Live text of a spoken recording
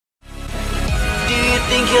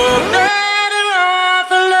think you're better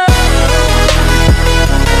off alone.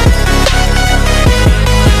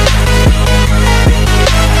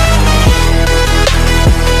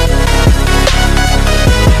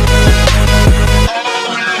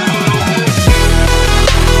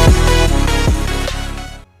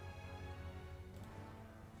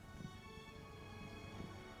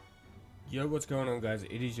 Yo, what's going on, guys?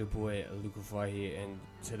 It is your boy WWII here, and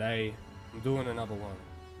today I'm doing another one.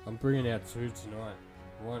 I'm bringing out 2 tonight.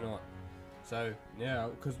 Why not? So now,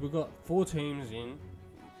 because we've got 4 teams in,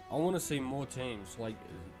 I want to see more teams. Like,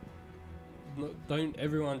 don't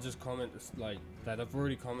everyone just comment like that have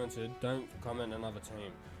already commented. Don't comment another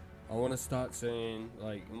team. I want to start seeing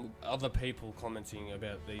like other people commenting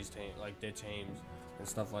about these teams, like their teams and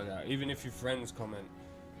stuff like that. Even if your friends comment,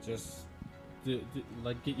 just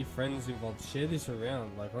like get your friends involved, share this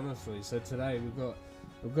around, like, honestly. So today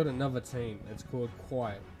we've got another team. It's called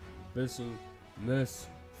Quiet versus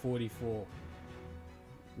Merc44.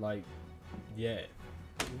 Like, yeah,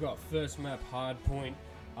 we've got first map, hard point,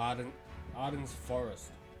 Arden's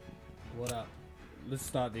Forest. What up? Let's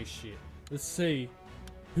start this shit. Let's see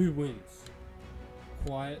who wins,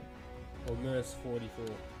 Quiet or Merc44.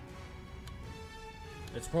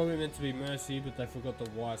 It's probably meant to be Mercy, but they forgot the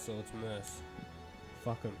Y, so it's Merc.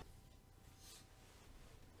 Fuck 'em.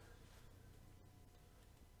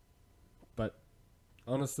 But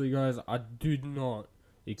honestly, guys, I did not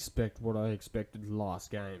expect what I expected last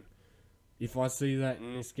game. If I see that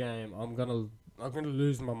in this game, I'm gonna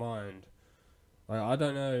lose my mind. Like, I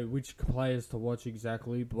don't know which players to watch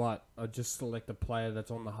exactly, but I just select a player that's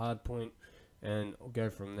on the hard point and I'll go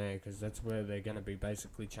from there, because that's where they're going to be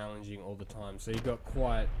basically challenging all the time. So you got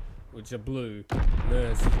Quiet, which are blue,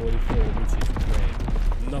 Merc44, which is red.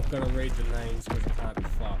 I'm not going to read the names because I can't be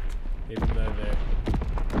fucked, even though they're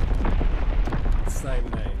the same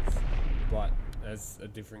names, but that's a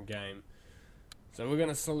different game. So we're going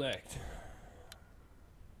to select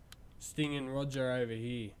Sting and Roger over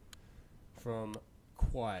here from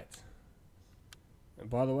Quiet. And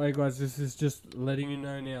by the way, guys, this is just letting you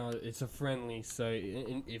know now, it's a friendly, so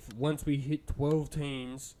if once we hit 12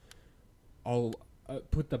 teams, I'll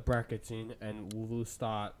put the brackets in and we'll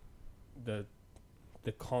start the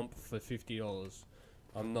comp for $50.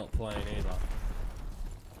 I'm not playing either.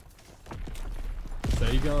 So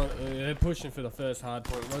you're going, they're pushing for the first hard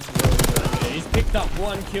point. He's picked up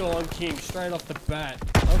 1 kill on King straight off the bat.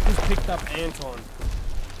 I've just picked up Anton.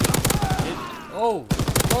 Oh,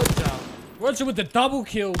 Roger with the double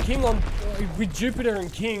kill. King on with Jupiter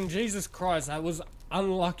and King. Jesus Christ, that was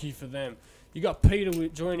unlucky for them. You got Peter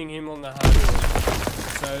joining him on the hard point.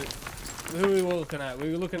 So who we were looking at? We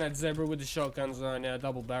were looking at Zebra with the shotguns right now,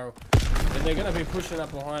 double barrel. And they're gonna be pushing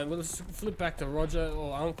up behind. Well, let's flip back to Roger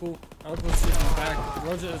or Uncle. Uncle's sitting back.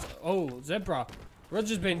 Roger's Zebra.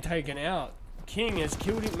 Roger's been taken out. King has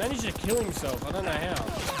killed him, managed to kill himself. I don't know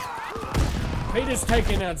how. Peter's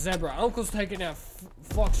taken out Zebra. Uncle's taken out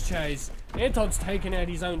Fox Chase. Anton's taken out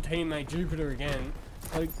his own teammate Jupiter again.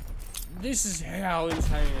 Like, this is how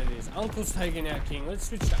insane it is. Uncle's taken out King. Let's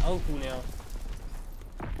switch to Uncle now.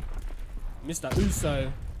 Mr.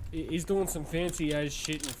 Uso, he's doing some fancy ass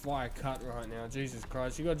shit in fire cut right now. Jesus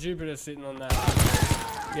Christ. You got Jupiter sitting on that.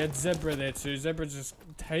 You had Zebra there too. Zebra's just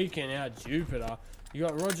taking out Jupiter. You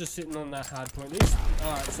got Roger sitting on that hard point.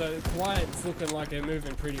 Alright, so Quiet's looking like they're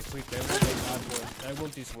moving pretty quick. They want this hard point. They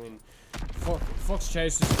want this win. Fox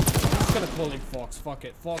Chase is... I'm just gonna call him Fox. Fuck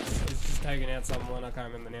it. Fox is just taking out someone. I can't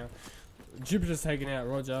remember now. Jupiter's taking out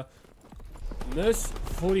Roger.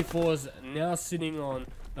 Merc44's now sitting on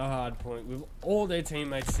the hard point with all their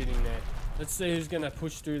teammates sitting there. Let's see who's gonna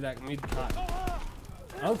push through that mid cut.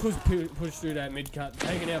 Uncle's pushed through that mid cut,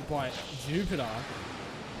 taken out by Jupiter.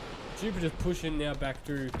 Jupiter's pushing now back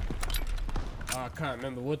through. I can't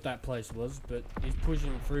remember what that place was, but he's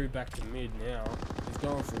pushing through back to mid now. He's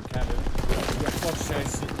going through cabin. We've got Fox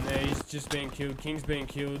Chase sitting there. He's just being killed. King's being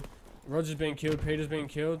killed. Roger's being killed. Peter's being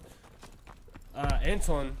killed.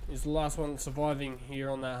 Anton is the last one surviving here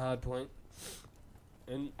on that hard point.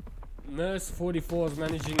 And Merc44 is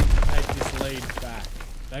managing to take this lead back.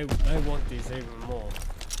 They want this even more.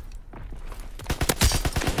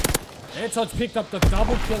 Anton's picked up the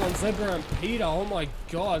double kill on Zebra and Peter. Oh my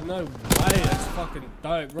god, no way. That's fucking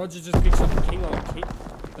dope. Roger just picks up a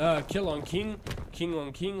kill on King. King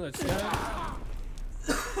on King. Let's go.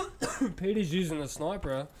 Peter's using a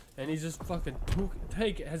sniper and he's just fucking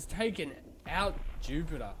has taken out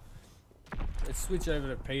Jupiter. Let's switch over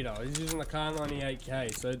to Peter. He's using the Kar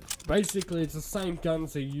 98K. So basically it's the same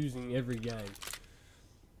guns they're using every game.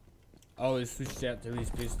 Oh, he's switched out to his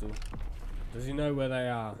pistol. Does he know where they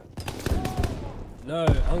are? No,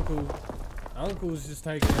 Uncle's just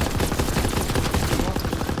taking out.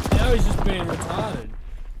 Now he's just being retarded.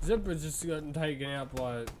 Zebra's just gotten taken out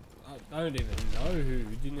by, I don't even know who.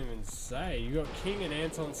 Didn't even say. You got King and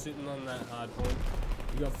Anton sitting on that hard point.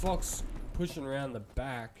 You got Fox pushing around the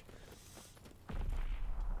back.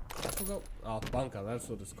 I forgot. Oh, bunker. That's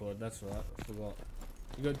what it's called. That's right. I forgot.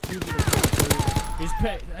 You got Jupiter.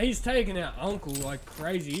 He's taking out Uncle like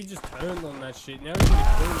crazy. He just turned on that shit. Now he's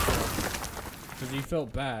gonna kill himself because he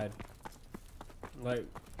felt bad. Like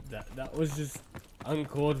that was just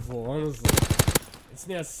uncalled for, honestly. It's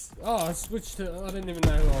now. Oh, I switched to. I didn't even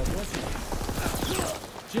know who I was watching.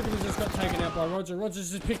 Jupiter just got taken out by Roger.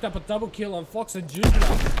 Roger's just picked up a double kill on Fox and Jupiter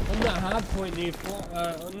on that hard point near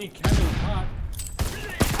Cabin Park.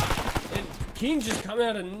 And King just come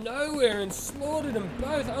out of nowhere and slaughtered them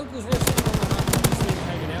both. Uncle's now sitting on the hard point, just being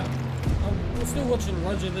taken out. We're still watching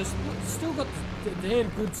Roger. This still got the damn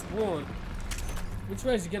good spawn. Which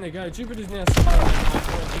way is he gonna go? Jupiter's now sitting on that hard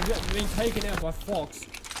point. He's been taken out by Fox.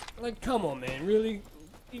 Like, come on, man, really?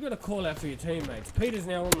 You gotta call out for your teammates. Peter's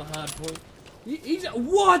now on the hard point. He's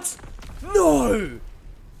what? No!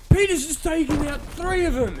 Peter's just taking out 3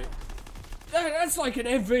 of them. That's like an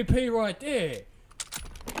MVP right there.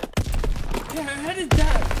 Yeah, how did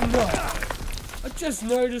that? No. I just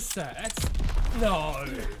noticed that. That's no.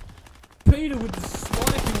 Peter with the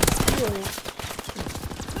spiking skill.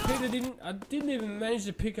 Peter didn't even manage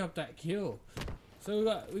to pick up that kill.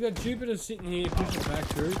 So we got Jupiter sitting here pushing back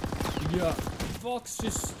through. We got Fox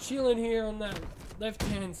just chilling here on that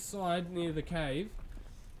left-hand side near the cave.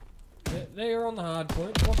 They're on the hard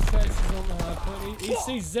point. Fox Chase is on the hard point. He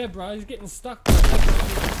sees Zebra. He's getting stuck by Zebra.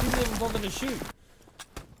 He didn't even bother to shoot.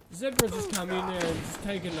 Zebra just come in there and just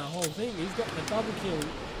taking the whole thing. He's got the double kill.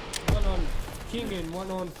 One on King and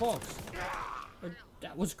one on Fox. Like,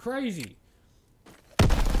 that was crazy. They're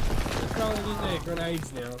throwing in their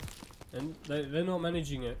grenades now. And they're not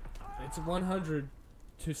managing it. It's 100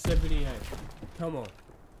 to 78. Come on.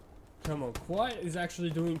 Come on. Quiet is actually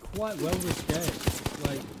doing quite well this game.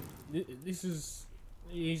 Like, this is...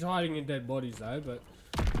 He's hiding in dead bodies though, but...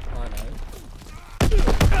 I know.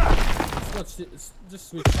 Let's just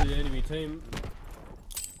switch to the enemy team.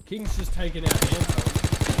 King's just taken out Anton.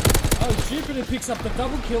 Oh, Jupiter picks up the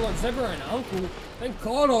double kill on Zebra and Uncle. Thank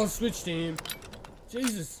God I'll switch to him.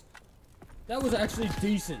 Jesus. That was actually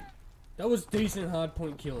decent. That was decent hard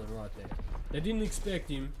point killing right there. They didn't expect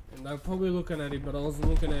him, and they were probably looking at him, but I wasn't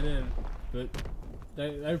looking at him. But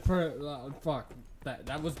they fuck.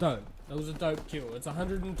 That was dope. That was a dope kill. It's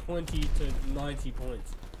 120 to 90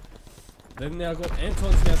 points. They've now got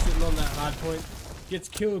Anton's now sitting on that hard point. Gets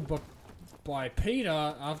killed by Peter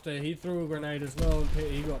after he threw a grenade as well, and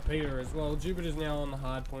he got Peter as well. Jupiter's now on the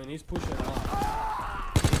hard point. He's pushing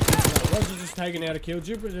up. Roger's just taking out a kill.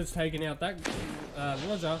 Jupiter's taking out that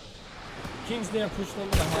Roger. King's now pushed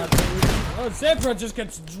onto the hard point. Oh, Zebra just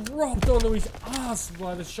gets dropped onto his ass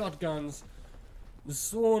by the shotguns. The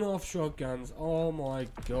sawn-off shotguns. Oh my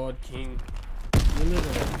God, King.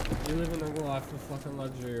 You're living a life of fucking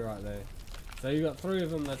luxury right there. So you got 3 of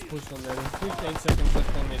them that's pushed on there. There's 15 seconds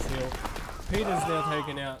left on this hill. Peter's now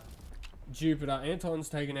taking out Jupiter. Anton's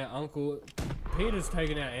taking out Uncle. Peter's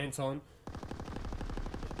taking out Anton.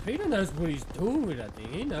 Peter knows what he's doing with that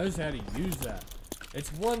thing. He knows how to use that.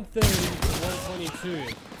 It's 130 to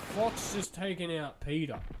 122. Fox just taking out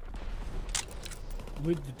Peter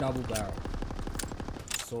with the double barrel.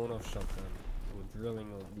 Sawn-off shotgun. Or drilling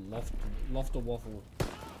or loft or waffle.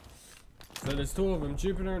 So there's 2 of them.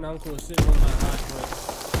 Jupiter and Uncle are sitting on that hard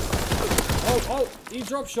point. Oh, he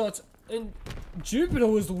dropped shots. And Jupiter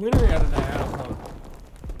was the winner out of that outcome.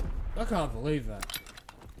 I can't believe that.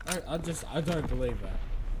 I don't believe that.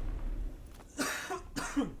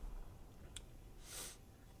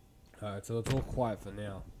 Alright, so it's all quiet for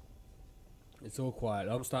now. It's all quiet.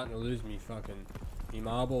 I'm starting to lose me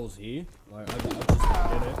marbles here. Like, I just don't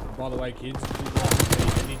get it. And by the way, kids, if you like to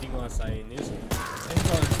see anything I say in this,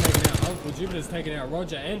 Anton's taking out Uncle, Jupiter's taking out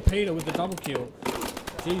Roger and Peter with the double kill.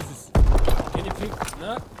 Jesus. Can you pick...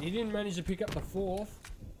 No, he didn't manage to pick up the 4th.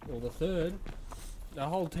 Or the 3rd. The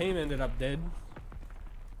whole team ended up dead.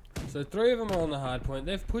 So 3 of them are on the hard point.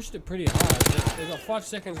 They've pushed it pretty hard. They've got 5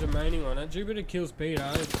 seconds remaining on it. Jupiter kills Peter.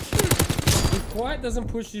 If Quiet doesn't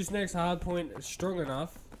push this next hard point strong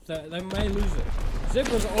enough, they may lose it.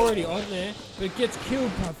 Zebra's already on there, but gets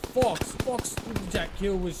killed by Fox. Fox, that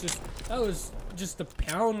kill was just... That was just a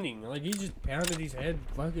pounding. Like, he just pounded his head.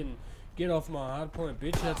 Fucking get off my hard point,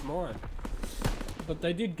 bitch. That's mine. But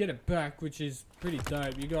they did get it back, which is pretty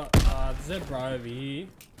dope. You got Zebra over here.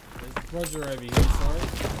 There's Roger over here, sorry.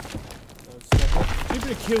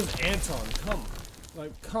 Jupiter kills Anton.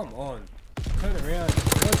 Come on. Turn around.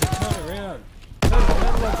 Roger, turn around.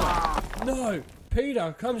 No!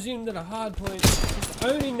 Peter comes into the hard point. He's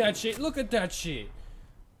owning that shit. Look at that shit.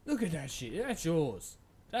 Look at that shit. That's yours.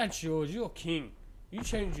 That's yours. You're king. You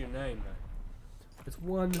changed your name, mate. It's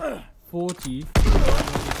 140.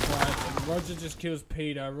 And Roger just kills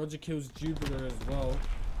Peter. Roger kills Jupiter as well.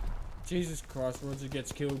 Jesus Christ. Roger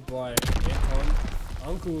gets killed by Anton.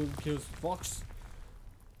 Uncle kills Fox.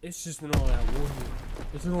 It's just an all-out war here.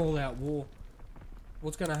 It's an all-out war.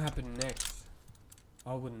 What's gonna happen next?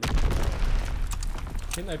 I wouldn't know.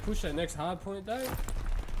 Can they push that next hard point though?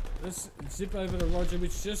 Let's zip over to Roger,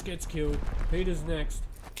 which just gets killed. Peter's next.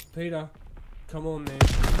 Peter, come on, man.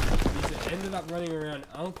 He's ended up running around.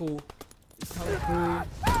 Uncle is coming through,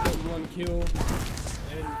 getting one kill.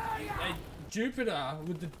 And Jupiter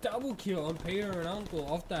with the double kill on Peter and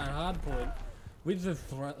Uncle off that hard point with the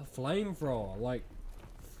flamethrower.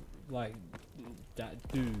 Like that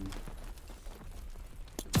dude.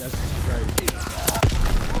 That's crazy.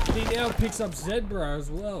 He now picks up Zebra as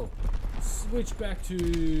well. Switch back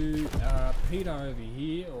to Peter over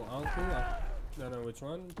here, or Uncle. I don't know which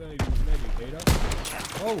one. Maybe Peter.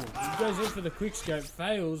 Oh, he goes in for the quick scope,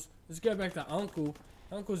 fails. Let's go back to Uncle.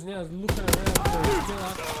 Uncle's now looking around for his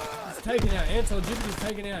killer. He's taking out Anton. Jupiter's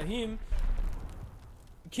taking out him.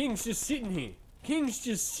 King's just sitting here. King's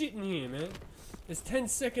just sitting here, man. There's 10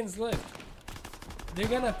 seconds left. They're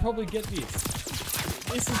gonna probably get this.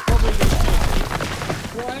 This is probably gonna get it.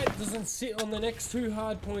 Quiet doesn't sit on the next two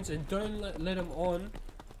hard points and don't let them on.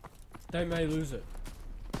 They may lose it.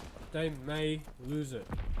 They may lose it.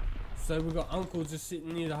 So we've got Uncle just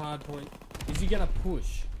sitting near the hard point. Is he gonna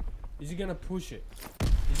push? Is he gonna push it?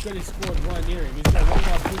 He's got his squad right near him. He's gonna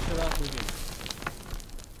push it up with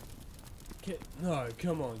him. No,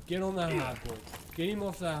 come on. Get on that hard point. Get him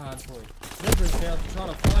off that hard point. Zebra's now trying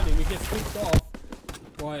to find him. He gets picked off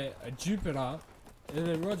by a Jupiter. And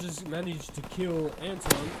then Rogers managed to kill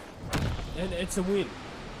Anton. And it's a win.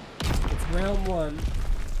 It's round one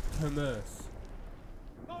to Merc.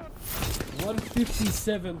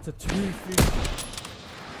 157 to 250.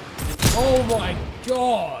 Oh my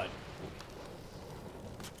god!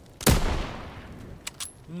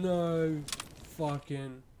 No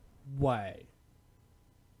fucking way.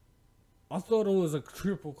 I thought it was a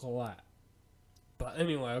triple collab. But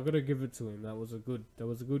anyway, I gotta give it to him. That was a good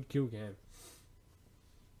kill cam.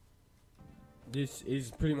 This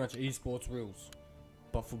is pretty much esports rules,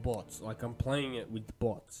 but for bots. Like, I'm playing it with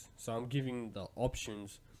bots, so I'm giving the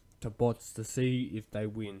options to bots to see if they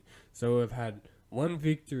win. So we've had one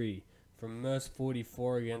victory from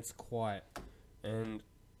Merc44 against Quiet, and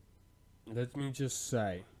let me just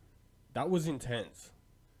say, that was intense.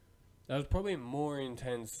 That was probably more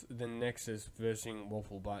intense than Nexus versus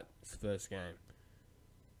WWII's first game,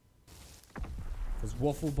 because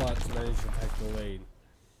WWII managed to take the lead.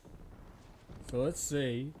 So let's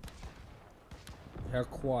see how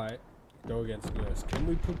Quiet go against Merc. Can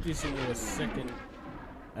we put this into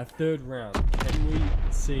a third round? Can we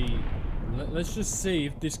see? Let's just see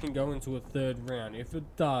if this can go into a third round. If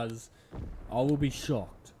it does, I will be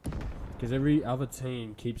shocked, because every other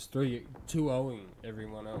team keeps 2-0ing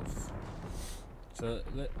everyone else. So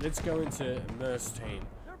let's go into Merc's team.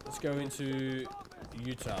 Let's go into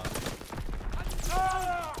Utah.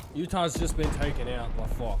 Utah's just been taken out by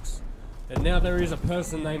Fox. And now there is a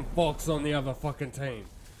person named Fox on the other fucking team.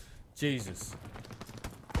 Jesus.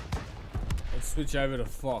 Let's switch over to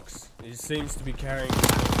Fox. He seems to be carrying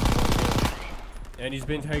himself. And he's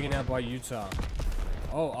been taken out by Utah.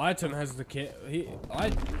 Oh, Item has the kit.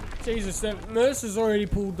 Jesus, Merc has already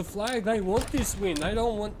pulled the flag. They want this win. They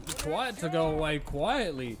don't want Quiet to go away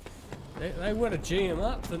quietly. They want to G him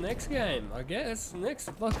up for next game, I guess. Next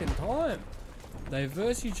fucking time. They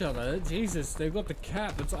verse each other. Jesus, they've got the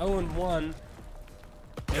cap. It's 0-1.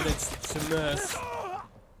 And it's to Merc.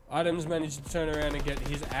 Item's managed to turn around and get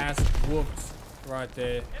his ass whooped right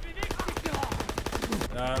there.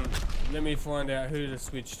 Let me find out who to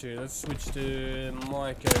switch to. Let's switch to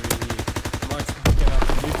Mike over here. Mike's picking up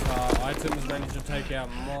Utah. Item's managed to take out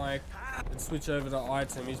Mike. Let's switch over to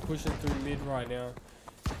Item. He's pushing through mid right now.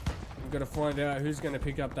 We've got to find out who's going to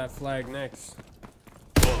pick up that flag next.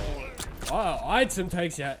 Oh, Item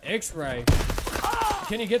takes out X-Ray.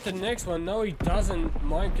 Can he get the next one? No, he doesn't.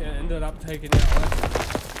 Mike ended up taking out Item.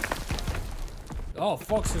 Oh,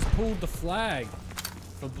 Fox has pulled the flag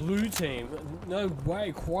for blue team. No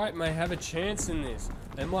way. Quiet may have a chance in this.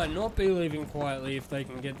 They might not be leaving quietly if they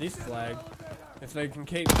can get this flag. If they can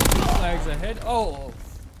keep 2 flags ahead. Oh,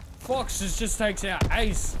 Fox just takes out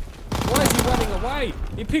Ace. Why is he running away?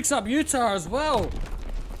 He picks up Utah as well.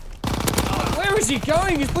 Where is he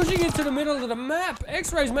going? He's pushing into the middle of the map.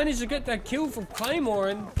 X-Ray's managed to get that kill from Claymore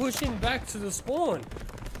and push him back to the spawn.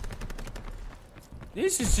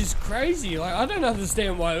 This is just crazy. Like, I don't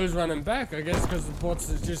understand why it was running back. I guess because the bots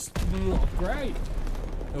are just not great.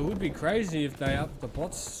 It would be crazy if they upped the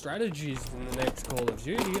bots strategies in the next Call of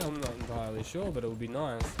Duty. I'm not entirely sure, but it would be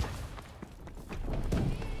nice.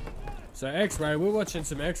 So X-Ray, we're watching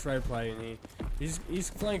some X-Ray play in here. He's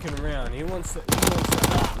flanking around. He wants to.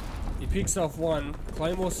 He picks off one.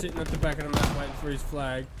 Claymore's sitting at the back of the map waiting for his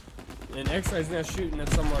flag. And X-Ray's now shooting at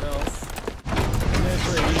someone else. And there's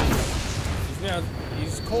where he is.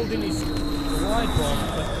 He's called in his glide bomb,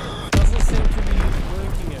 but doesn't seem to be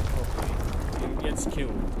working it properly. And gets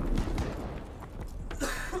killed.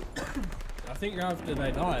 I think after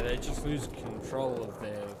they die, they just lose control of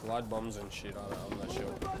their glide bombs and shit. I'm not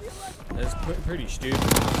sure. That's pretty stupid.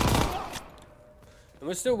 And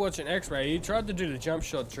we're still watching X-Ray. He tried to do the jump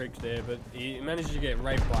shot trick there, but he managed to get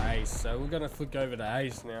raped by Ace. So we're going to flick over to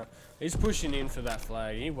Ace now. He's pushing in for that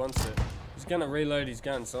flag. He wants it. He's going to reload his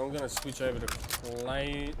gun, so I'm going to switch over to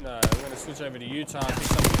I'm going to switch over to Utah.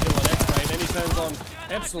 Picks up the kill on X-Ray. Then he turns on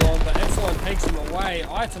Epsilon, but Epsilon takes him away.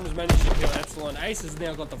 Items managed to kill Epsilon. Ace has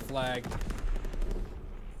now got the flag.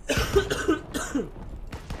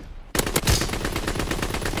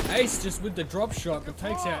 Ace just with the drop shot, but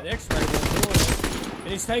takes out X-Ray while doing it. And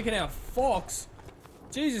he's taken out Fox.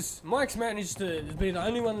 Jesus, Mike's managed to be the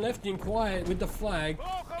only one left in quiet with the flag.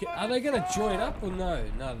 Are they going to join up or no?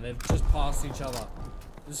 No, they've just passed each other.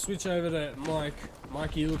 Let's switch over to Mike.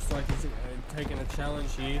 Mikey looks like he's taking a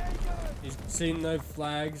challenge here. He's seen no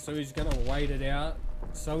flag, so he's going to wait it out.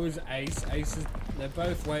 So is Ace. They're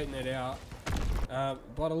both waiting it out.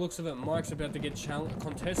 By the looks of it, Mike's about to get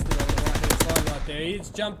contested on the right-hand side right there. He's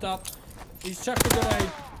jumped up. He's chucked a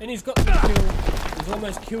grenade, and he's got the kill. He's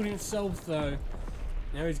almost killed himself, though.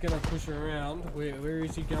 Now he's going to push around. Where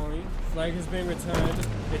is he going? Flag has been returned.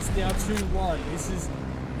 It's now 2-1.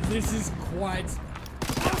 This is quite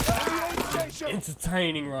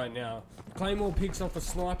entertaining right now. Claymore picks off a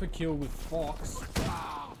sniper kill with Fox.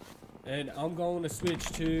 And I'm going to switch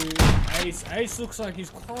to Ace. Ace looks like he's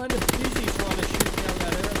kind of busy trying to shoot down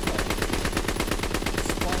that airplane.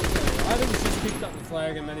 Items just picked up the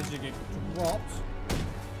flag and managed to get dropped.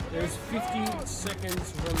 There's 50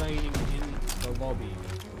 seconds remaining in the lobby.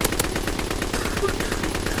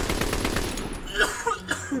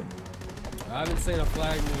 I haven't seen a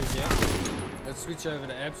flag move yet. Let's switch over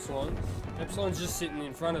to Epsilon. Epsilon's just sitting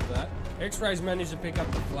in front of that. X-Ray's managed to pick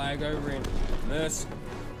up the flag over in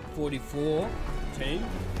Merc44 team.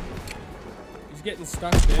 He's getting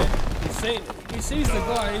stuck there. He sees the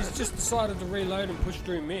guy. He's just decided to reload and push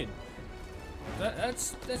through mid.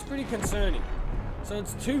 That's pretty concerning. So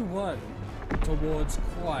it's 2-1 towards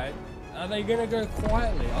Quiet. Are they going to go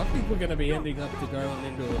quietly? I think we're going to be ending up to going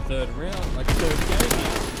into a third round, like third game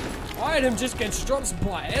here. Item just gets dropped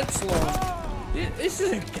by Epsilon. This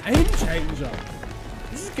is a game changer.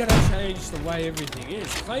 This is going to change the way everything is.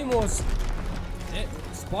 Claymore's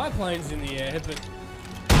spy plane's in the air, but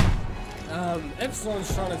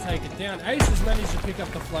Epsilon's trying to take it down. Ace has managed to pick up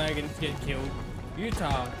the flag and get killed.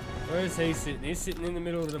 Utah, where is he sitting? He's sitting in the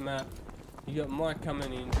middle of the map. You got Mike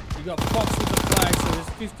coming in. You got Fox with the flag, so there's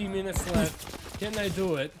 50 minutes left. Can they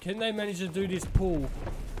do it? Can they manage to do this pull?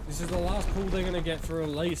 This is the last pull they're going to get for at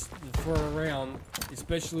least for a round,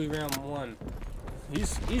 especially round 1.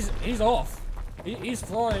 He's off. He's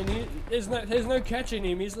flying. There's no catching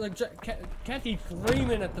him. He's like Kathy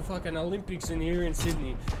Freeman at the fucking Olympics in here in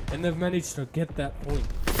Sydney, and they've managed to get that point.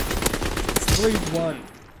 It's 3-1.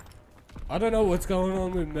 I don't know what's going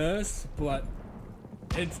on with Merce, but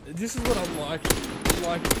this is what I'm liking. I'm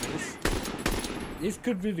liking this. This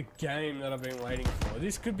could be the game that I've been waiting for.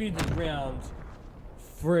 This could be the round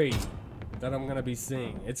 3 that I'm gonna be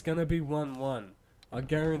seeing. It's gonna be 1-1. I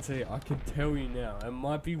guarantee it. I can tell you now. It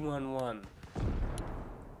might be 1-1.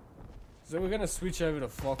 So we're gonna switch over to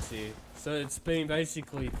Fox here. So it's been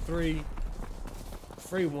basically 3-1.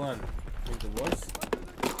 I think it was.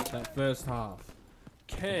 That first half.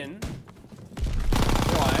 Can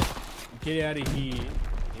Quiet get out of here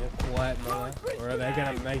in a quiet manner, or are they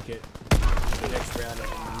gonna make it to the next round and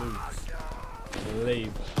lose? I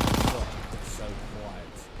believe it's so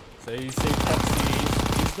quiet. So you see Fox here,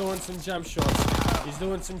 he's doing some jump shots, he's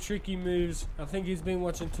doing some tricky moves. I think he's been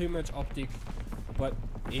watching too much optic, but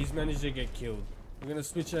he's managed to get killed. We're gonna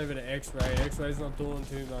switch over to X-Ray. X-Ray's not doing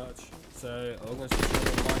too much, so I'm gonna switch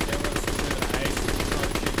over to Mike. I'm gonna switch over to Ace. He's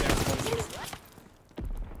trying to shoot down Fox's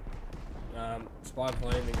spy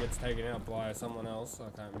plane that gets taken out by someone else. I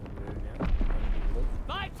can't remember who now.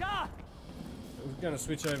 Fighter! We're gonna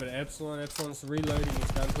switch over to Epsilon. Epsilon's reloading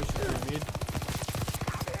his gun, pushing through mid.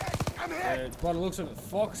 And by the looks of it,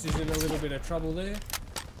 Fox is in a little bit of trouble there.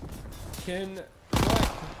 Can Mike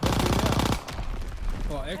help him out?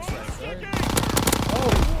 Oh, X-ray, sorry.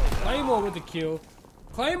 Oh, Claymore with the kill.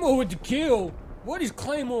 Claymore with the kill? What is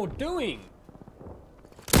Claymore doing?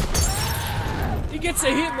 He gets a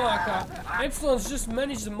hit marker. Epsilon's just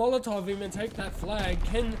managed to Molotov him and take that flag.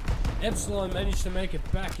 Can Epsilon manage to make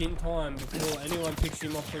it back in time before anyone picks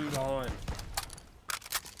him up from behind?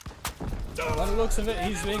 By the looks of it,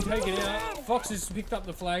 he's been taken out. Fox has picked up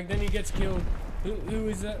the flag, then he gets killed. Who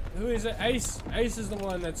is it? Who is it? Ace. Ace is the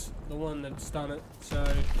one that's done it. So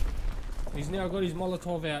he's now got his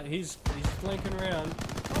Molotov out. He's flanking around.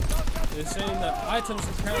 They're saying that Items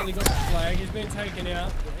have currently got the flag. He's been taken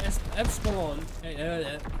out. Epsilon. I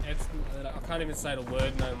can't even say the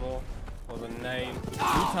word no more. Or the name.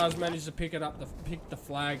 Utah's managed to pick the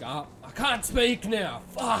flag up. I can't speak now.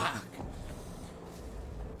 Fuck.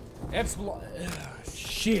 Epsilon.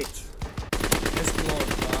 Shit. Epsilon.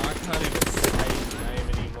 I can't even say his name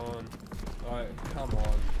anymore. Oh, come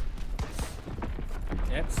on.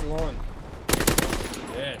 Epsilon.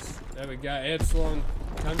 Yes. There we go. Epsilon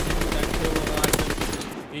comes in with that kill on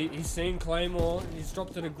Item. He's seen Claymore. He's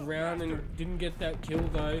dropped to the ground and didn't get that kill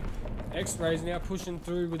though. X-Ray's now pushing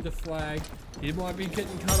through with the flag. He might be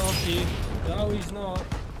getting cut off here. No, he's not.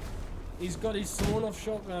 He's got his sawn-off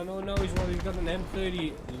shotgun. Oh no, he's not. He's got an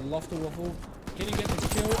M30 Lofter Waffle. Can he get the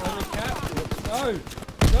kill on the cap? No!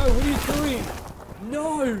 No, what are you doing?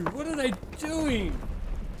 No! What are they doing?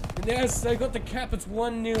 And now they got the cap. It's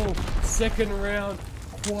 1-0. Second round.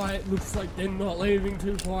 Quiet. Looks like they're not leaving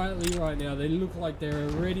too quietly right now. They look like they're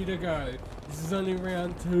ready to go. This is only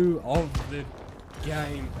round 2 of the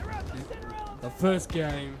game. The first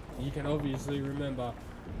game, you can obviously remember.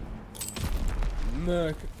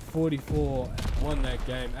 Merc44 won that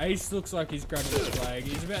game. Ace looks like he's grabbing the flag.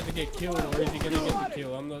 He's about to get killed, or is he going to get the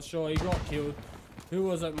kill? I'm not sure. He got killed. Who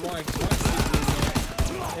was it? Mike.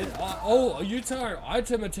 And, oh, Utah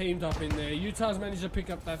Item are teamed up in there. Utah's managed to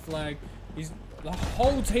pick up that flag. The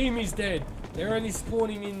whole team is dead. They're only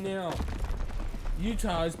spawning in now.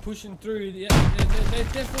 Utah is pushing through. They've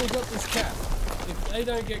definitely got this cap. If they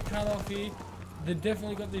don't get cut off here, they've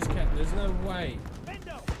definitely got this cap. There's no way.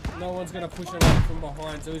 No one's going to push him up from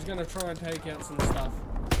behind, so he's going to try and take out some stuff.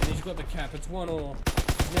 And he's got the cap. It's 1-all.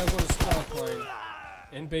 He's now got a star plane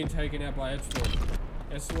and being taken out by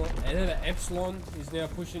Epsilon. Epsilon is now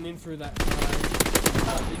pushing in through that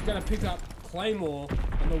flag. He's going to pick up Claymore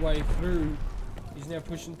on the way through. He's now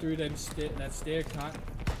pushing through that stair cut.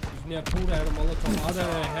 He's now pulled out a Molotov. I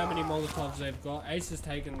don't know how many Molotovs they've got. Ace has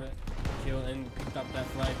taken the kill and picked up that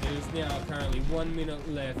flag. There's now currently 1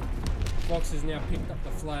 minute left. Fox has now picked up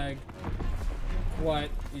the flag.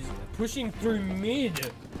 Quiet is pushing through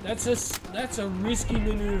mid. That's a risky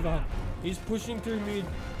maneuver. He's pushing through mid.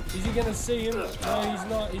 Is he gonna see him? No, he's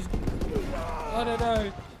not. I don't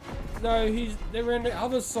know. No, they're on the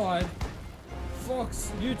other side.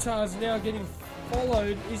 Fox, Utah's now getting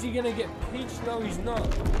followed. Is he gonna get pinched? No, he's not.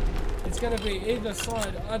 It's gonna be either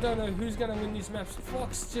side. I don't know who's gonna win this match.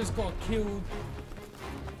 Fox just got killed.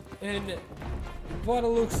 And by the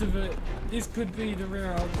looks of it, this could be the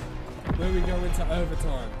round where we go into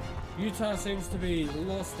overtime. Utah seems to be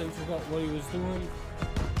lost and forgot what he was doing.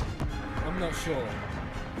 I'm not sure.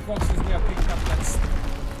 Fox has now picked up that...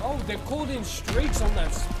 Oh, they're called in streaks on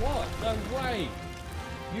that spot. No way.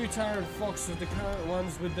 Utah and Fox are the current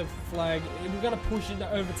ones with the flag. And we're going to push into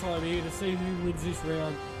overtime here to see who wins this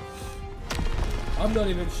round. I'm not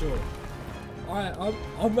even sure.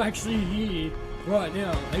 I'm actually here right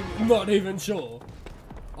now. I'm not even sure.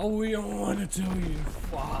 Oh, we don't want to tell you.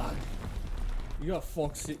 Fuck. You got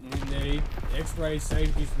Fox sitting in there. X-Ray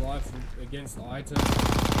saved his life against the Item.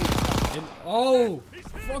 And oh,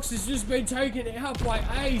 Fox has just been taken out by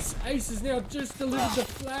Ace. Ace has now just delivered the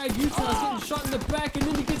flag. Utah's getting shot in the back and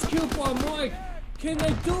then he gets killed by Mike. Can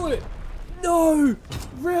they do it? No!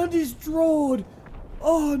 Round is drawn.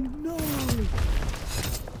 Oh no!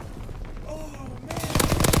 Oh man!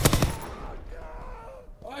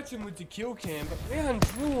 Item with the kill cam, but round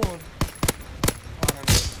drawn. I don't know what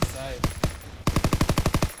to say.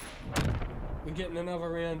 We're getting another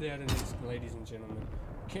round out of this, ladies and gentlemen.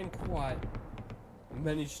 Can Quiet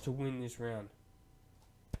manage to win this round?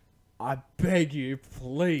 I beg you,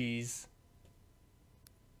 please.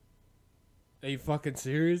 Are you fucking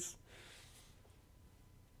serious?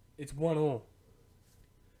 It's 1-all.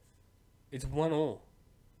 It's 1-all.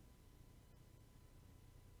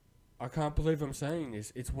 I can't believe I'm saying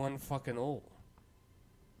this. It's 1-fucking-all.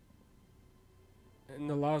 In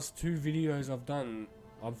the last 2 videos I've done,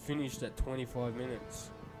 I've finished at 25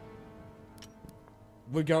 minutes.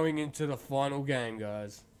 We're going into the final game,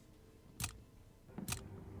 guys.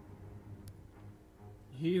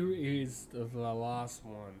 Here is the last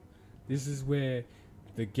one. This is where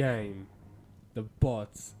the game. The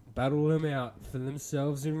bots battle them out for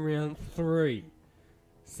themselves in round 3.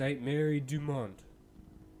 St. Mary Dumont.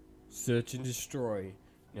 Search and destroy.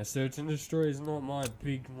 Now, search and destroy is not my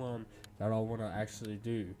big one that I want to actually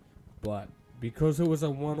do. But because it was a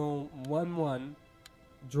 1-on-1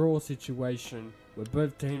 draw situation where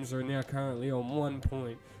both teams are now currently on 1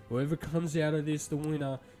 point, whoever comes out of this the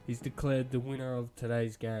winner is declared the winner of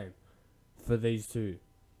today's game for these two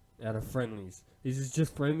out of friendlies. This is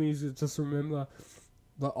just friendlies, just remember.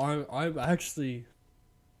 But I'm actually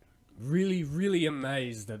really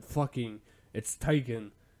amazed that fucking it's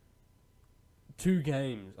taken 2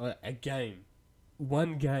 games,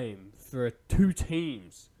 one game for 2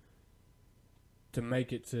 teams to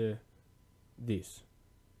make it to this,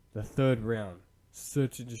 the 3rd round,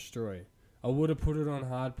 search and destroy. I would have put it on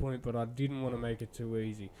hardpoint, but I didn't want to make it too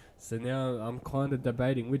easy. So now I'm kind of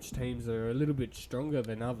debating which teams are a little bit stronger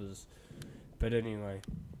than others. But anyway.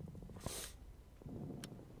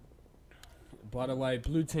 By the way,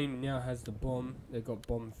 blue team now has the bomb. They got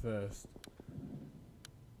bomb first.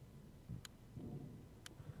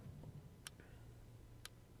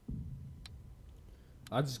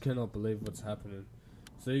 I just cannot believe what's happening.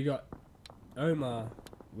 So you got Omar,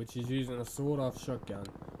 which is using a sawed-off shotgun.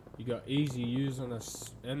 You got Easy using a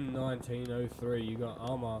M1903. You got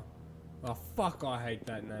Omar. Oh fuck! I hate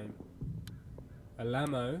that name.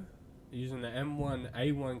 Alamo using the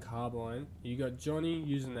M1A1 carbine. You got Johnny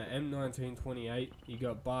using the M1928. You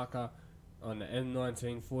got Barker on the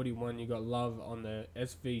M1941. You got Love on the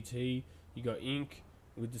SVT. You got Ink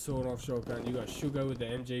with the sawed-off shotgun. You got Sugar with the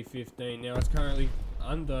MG15. Now it's currently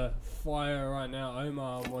under fire right now.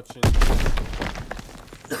 Omar, I'm watching.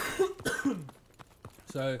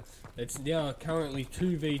 So it's now currently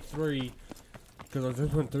 2v3 because I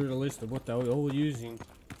just went through the list of what they were all using.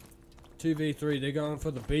 2v3. They're going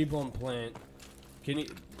for the B-bomb plant. Did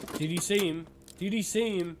he see him? Did he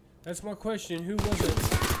see him? That's my question. Who was it?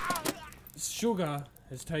 Sugar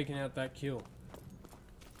has taken out that kill.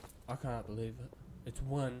 I can't believe it. It's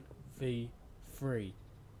 1v3.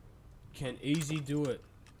 Can Easy do it?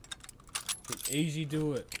 Can Easy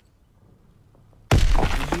do it?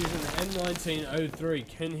 He's using the M1903.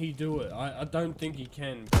 Can he do it? I don't think he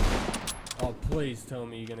can. Oh, please tell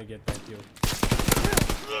me you're going to get that kill.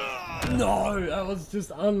 No, that was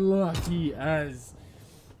just unlucky as.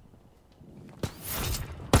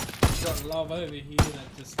 Got Love over here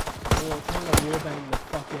that just kind of warbanged the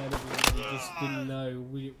fuck out of him. He just didn't know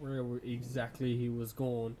where exactly he was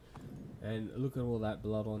gone. And look at all that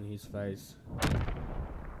blood on his face.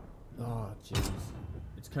 Oh, jeez.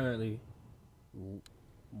 It's currently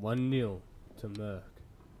 1-0 to Merc.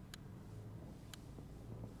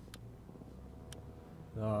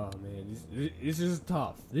 Oh man, this is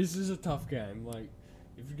tough. This is a tough game. Like,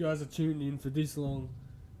 if you guys are tuned in for this long,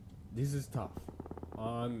 this is tough.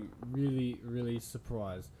 I'm really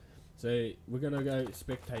surprised. So we're gonna go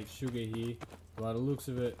spectate Sugar here. By the looks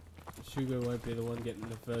of it, Sugar won't be the one getting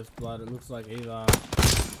the first blood. It looks like either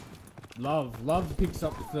Love picks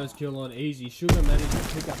up the first kill on Easy. Sugar managed to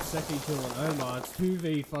pick up second kill on Omar. It's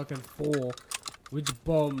 2v4 with the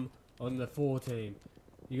bomb on the 4 team.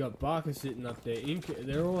 You got Barker sitting up there.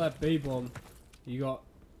 They're all at B-bomb. You got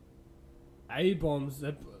A-bombs.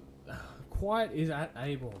 Quiet is at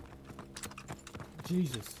A-bomb.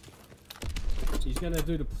 Jesus. He's going to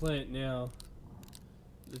do the plant now.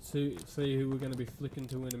 Let's see who we're going to be flicking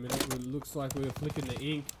to in a minute. It looks like we're flicking the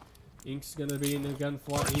Ink. Ink's going to be in the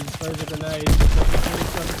gunfight. He throws a grenade.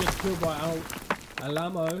 He gets killed by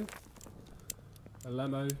Alamo.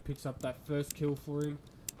 Alamo picks up that first kill for him.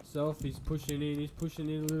 He's pushing in. He's pushing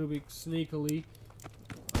in a little bit sneakily.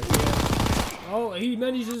 Oh, he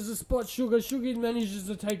manages to spot Sugar. Sugar manages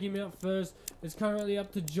to take him out first. It's currently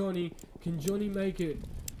up to Johnny. Can Johnny make it?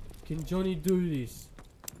 Can Johnny do this?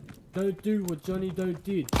 Don't do what Johnny don't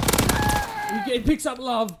did. He picks up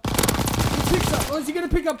Love. He picks up. Oh, is he going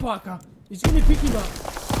to pick up Parker? He's going to pick him up.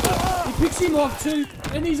 He picks him off too.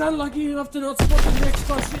 And he's unlucky enough to not spot the next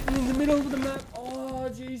guy sitting in the middle of the map. Oh,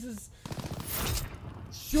 Jesus.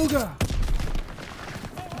 Sugar.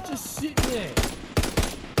 Just sitting there.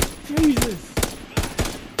 Jesus.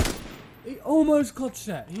 He almost clutched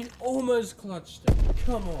that. He almost clutched it.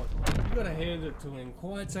 Come on. You gotta hand it to him.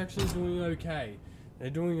 Quiet's actually doing okay. They're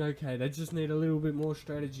doing okay. They just need a little bit more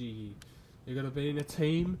strategy here. They've got to be in a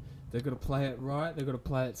team. They've got to play it right. They've got to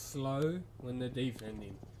play it slow when they're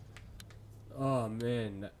defending. Oh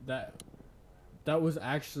man, that was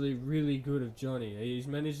actually really good of Johnny. He's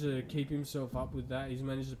managed to keep himself up with that. He's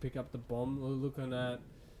managed to pick up the bomb. We're looking at.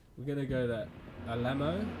 We're gonna go to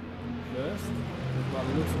Alamo first. By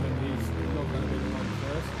the looks of it, he's not gonna be the one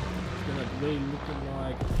first. He's gonna 2v looking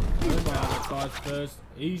like Omar guys first.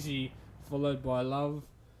 Easy, followed by Love.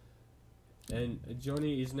 And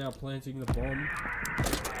Johnny is now planting the bomb.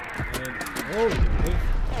 And, oh,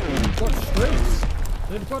 they've got streaks.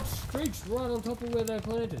 They've got streaks right on top of where they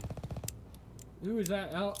planted. Who is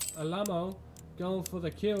that? Alamo going for the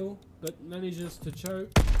kill, but manages to choke.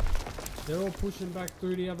 They're all pushing back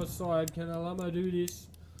through the other side. Can Alamo do this?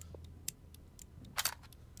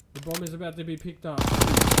 The bomb is about to be picked up.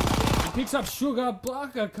 He picks up Sugar.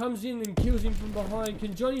 Barker comes in and kills him from behind.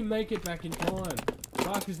 Can Johnny make it back in time?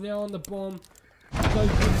 Barker's now on the bomb.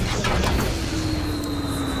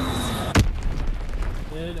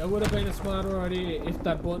 And it would have been a smarter idea if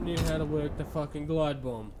that bot knew how to work the fucking glide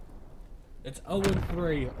bomb. It's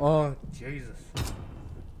 0-3. Oh, Jesus.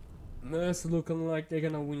 Merc looking like they're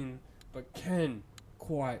gonna win, but can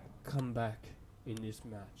quite come back in this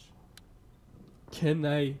match. Can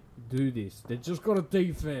they do this? They just gotta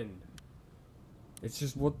defend. It's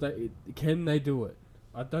just what they... Can they do it?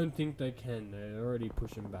 I don't think they can. They're already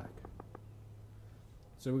pushing back.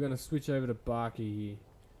 So we're gonna switch over to Barker here.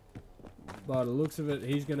 By the looks of it,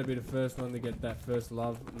 he's gonna be the first one to get that first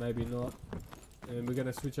love. Maybe not. And we're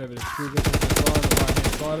gonna switch over to Sugar. On the right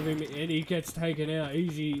hand side of him, and he gets taken out.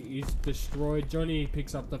 Easy is destroyed. Johnny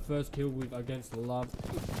picks up the first kill against Love.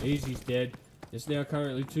 Easy's dead. It's now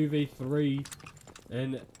currently 2v3,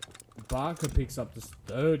 and Barker picks up the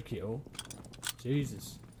third kill.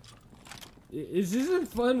 Jesus, this isn't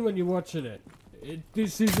fun when you're watching it.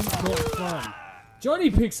 This isn't not fun. Johnny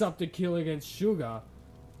picks up the kill against Sugar,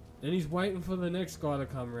 and he's waiting for the next guy to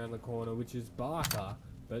come around the corner, which is Barker.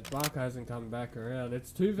 But Barker hasn't come back around.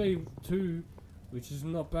 It's 2v2, which is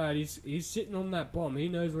not bad. He's sitting on that bomb. He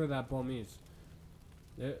knows where that bomb is.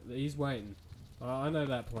 He's waiting. I know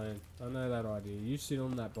that plan. I know that idea. You sit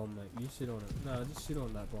on that bomb, mate. You sit on it. No, just sit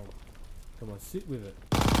on that bomb. Come on, sit with it.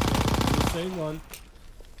 You've seen one.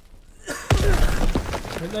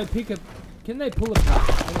 Can they pick it? Can they pull it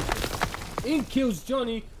back? In kills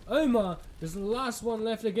Johnny. Omar is the last one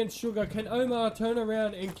left against Sugar. Can Omar turn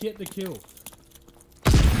around and get the kill?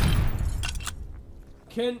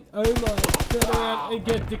 Can Omar turn around and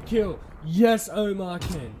get the kill? Yes, Omar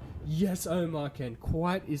can. Yes, Omar can.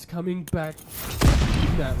 Quiet is coming back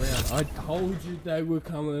in that round. I told you they were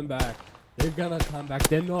coming back. They're gonna come back.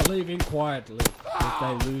 They're not leaving quietly if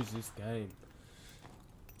they lose this game.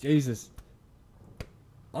 Jesus.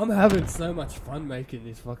 I'm having so much fun making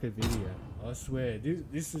this fucking video. I swear.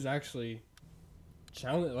 This is actually...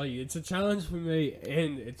 challenge. Like, it's a challenge for me,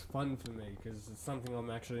 and it's fun for me, because it's something I'm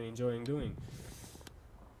actually enjoying doing.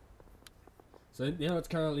 So now it's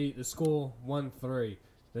currently the score 1-3.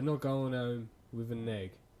 They're not going home with a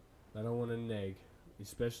neg. They don't want a neg.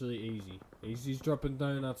 Especially Easy. Easy's dropping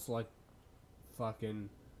donuts like fucking...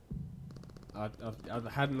 I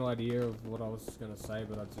had an idea of what I was going to say,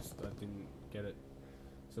 but I didn't get it.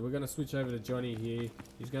 So we're going to switch over to Johnny here.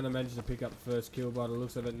 He's going to manage to pick up the first kill by the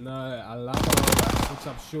looks of it. No, I love it. Picks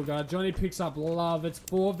up Sugar. Johnny picks up Love. It's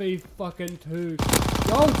 4v2.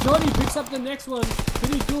 Oh, Johnny picks up the next one.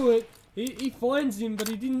 Can he do it? He finds him, but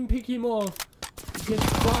he didn't pick him off. He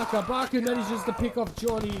gets Barker. Barker manages to pick off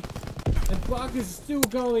Johnny. And Barker's still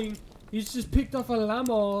going. He's just picked off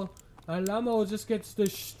Alamo. Alamo just gets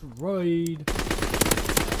destroyed.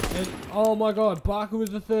 And, oh my god, Barker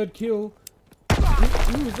with the third kill.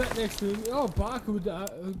 Who was that next to him? Oh, Barker with,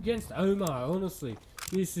 against Omar, honestly.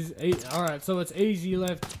 This is... Alright, so it's Easy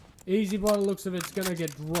left. Easy, by the looks of it, it's going to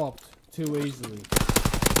get dropped too easily.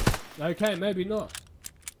 Okay, maybe not.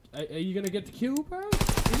 Are you going to get the kill, bro? Are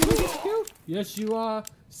you going to get the kill? Yes, you are.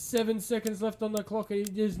 7 seconds left on the clock.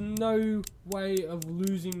 There's no way of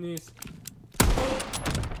losing this.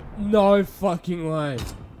 No fucking way.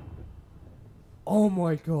 Oh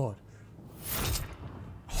my god.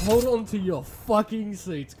 Hold on to your fucking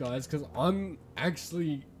seats, guys, because I'm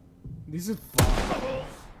actually... This is fun.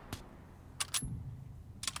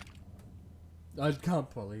 I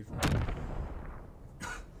can't believe it.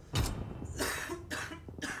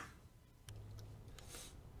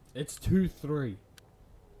 It's 2-3.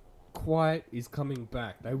 Quiet is coming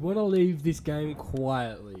back. They want to leave this game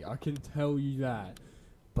quietly. I can tell you that.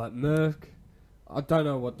 But Merc, I don't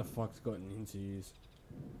know what the fuck's gotten into yous.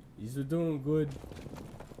 Yous are doing good.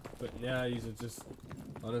 But now yous are just...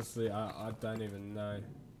 Honestly, I don't even know.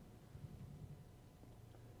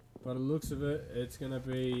 By the looks of it, it's going to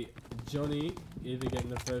be Johnny either getting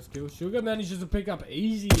the first kill. Sugar manages to pick up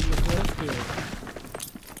Easy in the first kill.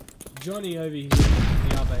 Johnny over here, on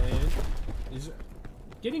the other hand, is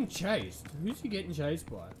getting chased. Who's he getting chased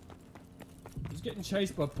by? He's getting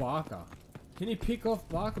chased by Barker. Can he pick off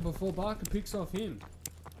Barker before Barker picks off him?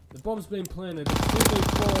 The bomb's been planted. It's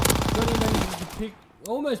 2v4. Johnny manages to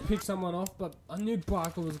almost pick someone off, but I knew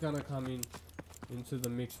Barker was gonna come into the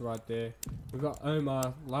mix right there. We got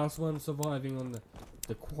Omar, last one surviving on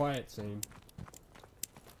the quiet team.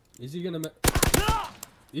 Is he gonna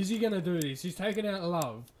do this? He's taking out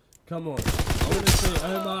Love. Come on. I want to see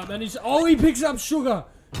Omar manage. Oh, he picks up Sugar.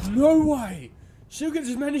 No way. Sugar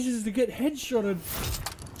just manages to get headshotted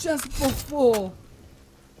just before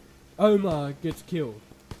Omar gets killed.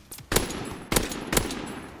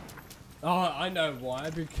 Oh, I know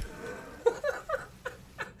why. Because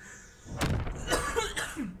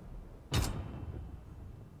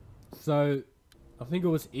so, I think it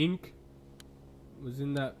was Ink. Was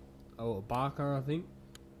in that. Oh, Barker, I think.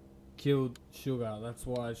 Killed Sugar. That's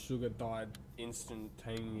why Sugar died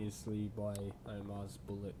instantaneously by Omar's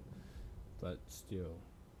bullet. But still,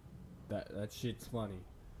 that shit's funny.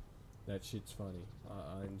 That shit's funny.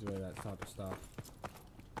 I enjoy that type of stuff.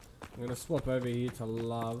 I'm gonna swap over here to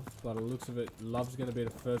Love, but it looks of it, Love's gonna be the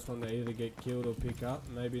first one to either get killed or pick up.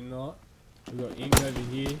 Maybe not. We got Ink over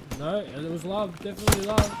here. No, and it was Love. Definitely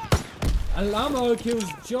Love. Alamo kills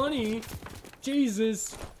Johnny.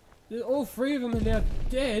 Jesus. All three of them are now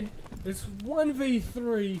dead. It's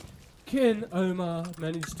 1v3. Can Omar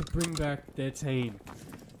manage to bring back their team?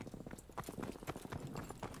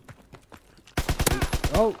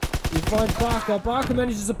 Oh, he finds Barker. Barker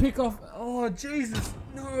manages to pick off. Oh, Jesus.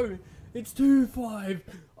 No. It's 2-5.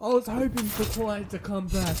 I was hoping for Quiet to come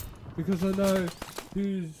back because I know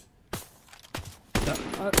who's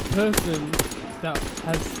that person that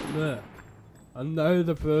has Merc. I know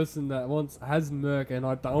the person that has Merc and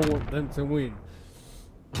I don't want them to win.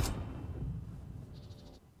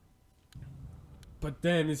 But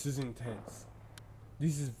damn, this is intense.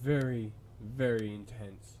 This is very, very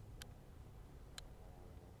intense.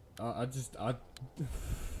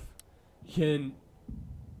 Can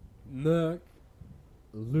Merc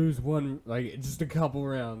lose one, like, just a couple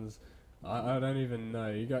rounds? I don't even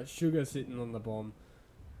know. You got Sugar sitting on the bomb.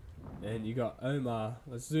 And you got Omar.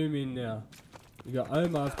 Let's zoom in now. You got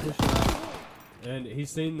Omar's pushing up. And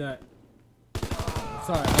he's seen that.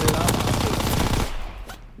 Sorry,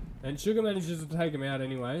 and Sugar manages to take him out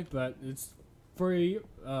anyway, but it's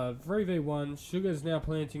 3v1. Sugar's now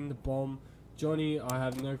planting the bomb. Johnny, I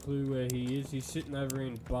have no clue where he is. He's sitting over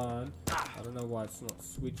in barn. I don't know why it's not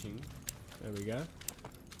switching. There we go.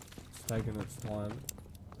 It's taking its time.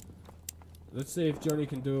 Let's see if Johnny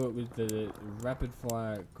can do it with the rapid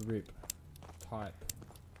fire grip type.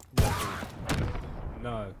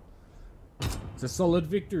 No. It's a solid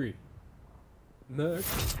victory. Merc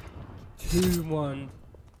 2-1.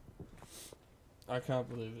 I can't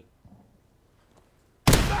believe it.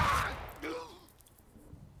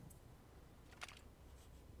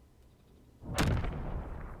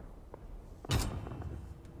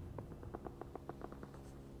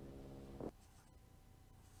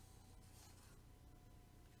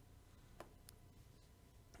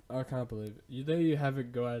 I can't believe it. There you have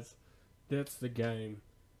it, guys. That's the game.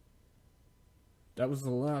 That was the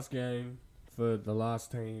last game for the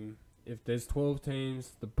last team. If there's 12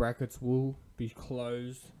 teams, the brackets will be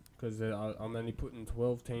closed because I'm only putting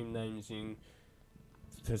 12 team names in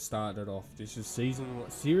to start it off. This is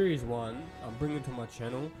series 1. I'm bringing to my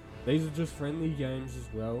channel. These are just friendly games as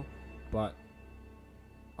well, but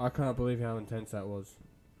I can't believe how intense that was.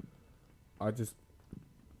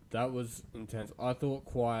 That was intense. I thought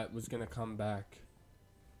Quiet was going to come back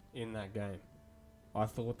in that game. I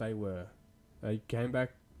thought they were. They came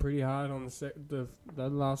back pretty hard on the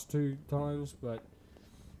last 2 times, but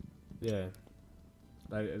yeah,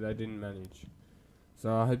 they didn't manage.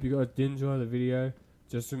 So I hope you guys did enjoy the video.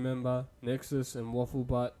 Just remember, Nexus and Waffle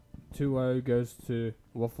Butt 2-0 goes to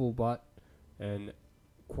Waffle Butt, and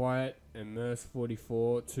Quiet and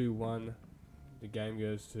Merc44 2-1. The game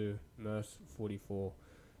goes to Merc44.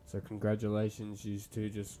 So congratulations, you two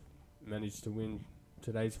just managed to win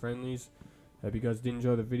today's friendlies. Hope you guys did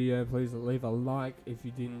enjoy the video. Please leave a like if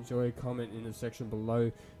you did enjoy. Comment in the section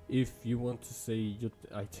below if you want to see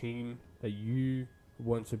a team that you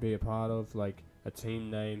want to be a part of, like a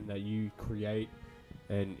team name that you create,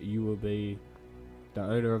 and you will be the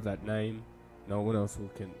owner of that name. No one else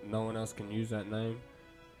can use that name.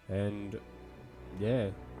 And yeah,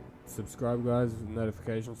 subscribe, guys, with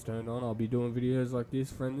notifications turned on. I'll be doing videos like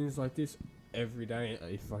this, friendlies like this, every day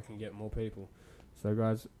if I can get more people. So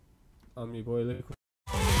guys, I'm your boy Liquid.